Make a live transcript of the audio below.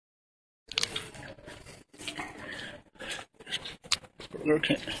Burger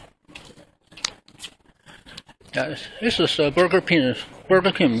King. Yeah, this is Burger King.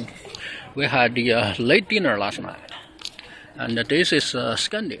 Burger King. We had the late dinner last night, and this is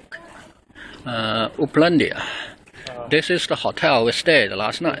Scandic, Uplandia. This is the hotel we stayed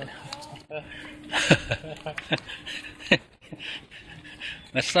last night.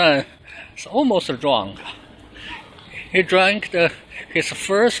 My son is almost drunk. He drank his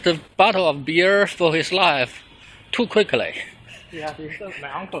first bottle of beer for his life too quickly. Yeah,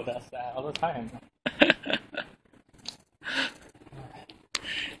 my uncle does that all the time.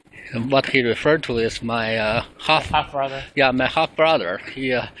 What he referred to is my half brother. Yeah, my half brother.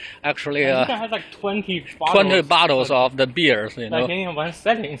 He actually he can have like 20 bottles of the beers, like in one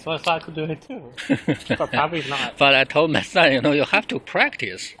setting, so I could do it too. But probably not. But I told my son, you have to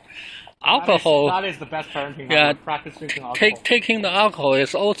practice. Alcohol. That is the best parenting. Yeah, practice drinking alcohol. Taking the alcohol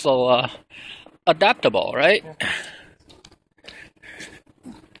is also adaptable, right? Yeah.